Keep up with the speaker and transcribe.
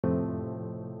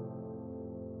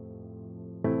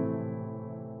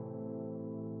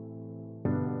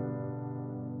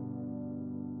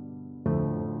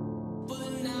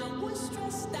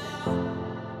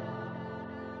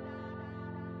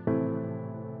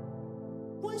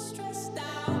was stressed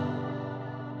out.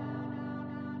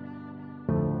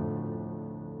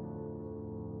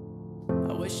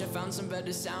 I wish I found some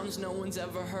better sounds no one's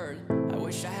ever heard. I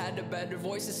wish I had a better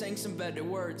voice that sang some better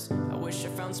words. I wish I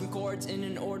found some chords in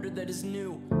an order that is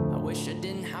new. I wish I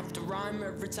didn't have to rhyme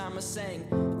every time I sang.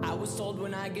 I was told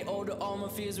when I get older all my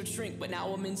fears would shrink, but now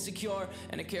I'm insecure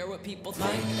and I care what people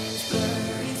think. My name's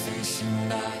Blurry Face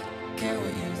and I care what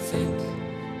you think.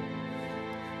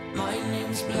 My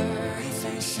name's Blurry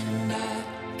Face and I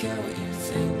care what you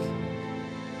think.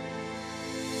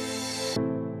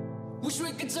 Wish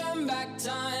we could turn back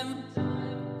time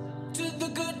to the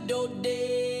good old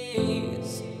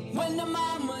days when the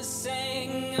mama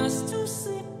sang us to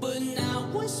sleep, but now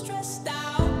we're stressed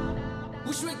out.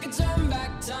 Wish we could turn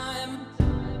back time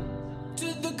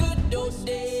to the good old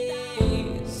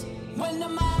days when the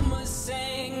mama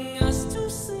sang us to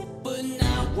sleep, but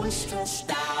now we're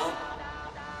stressed out.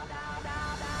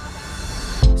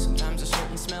 Sometimes a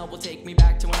certain smell will take me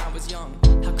back to when I was young.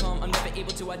 How come I'm never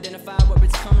able to identify where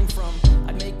it's coming from?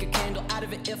 I'd make a candle out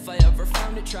of it if I ever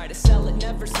found it. Try to sell it,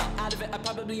 never sell out of it. I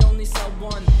probably only sell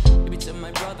one. Maybe to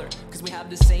my brother, cause we have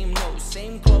the same nose,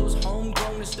 same clothes,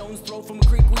 homegrown, a stone's throw from a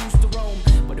creek we used to roam.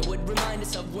 But it would remind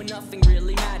us of when nothing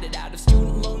really mattered. Out of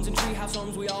student loans and treehouse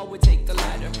homes, we all would take the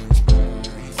ladder.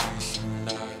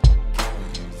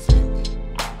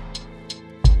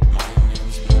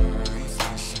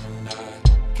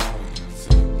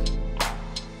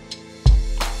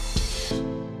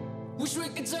 Wish we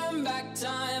could turn back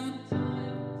time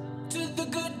to the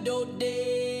good old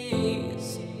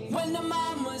days when the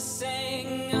mama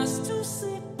sang us to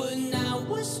sleep, but now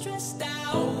we're stressed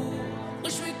out.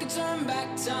 Wish we could turn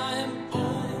back time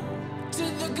to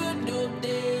the good old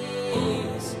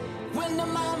days when the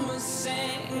mama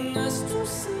sang us to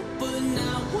sleep, but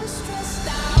now we're stressed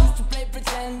out. Used to play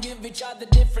pretend, give each other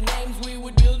different names. We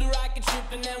would build a rocket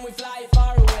ship and then we fly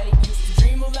far away. Used to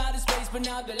dream of outer space, but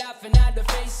now they're laughing at the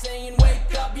face, saying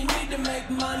wake up, you need to make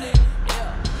money.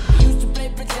 Yeah. We used to play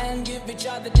pretend, give each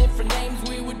other different names.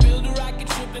 We would build a rocket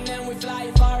ship and then we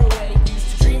fly far away.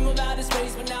 Used to dream of outer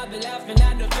space, but now they're laughing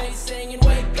at the face, saying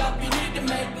wake up, you need to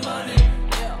make money.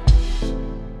 Yeah.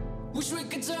 Wish we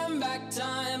could turn back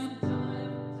time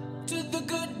to the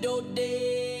good old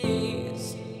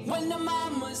days when the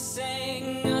mama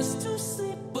sang us to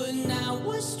sleep, but now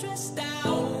we're stressed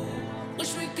out.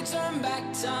 Wish we could turn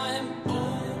back time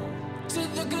to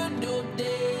the good old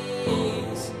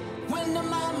days when the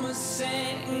mama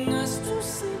sang us to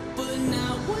sleep, but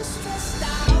now we're stressed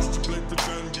out. Used to play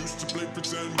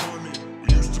pretend money.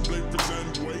 We used to play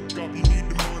pretend, wake up, you need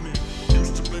the money.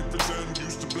 Used to play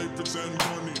pretend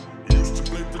money. We used to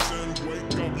play pretend,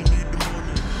 wake up, you need the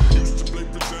money. Used to play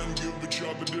pretend, give each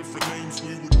other different names.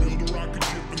 We would build a rocket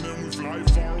ship and then we fly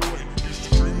far away. Used to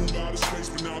dream about space,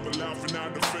 but now they're laughing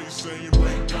at the face, saying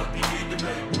wake up, you need to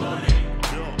make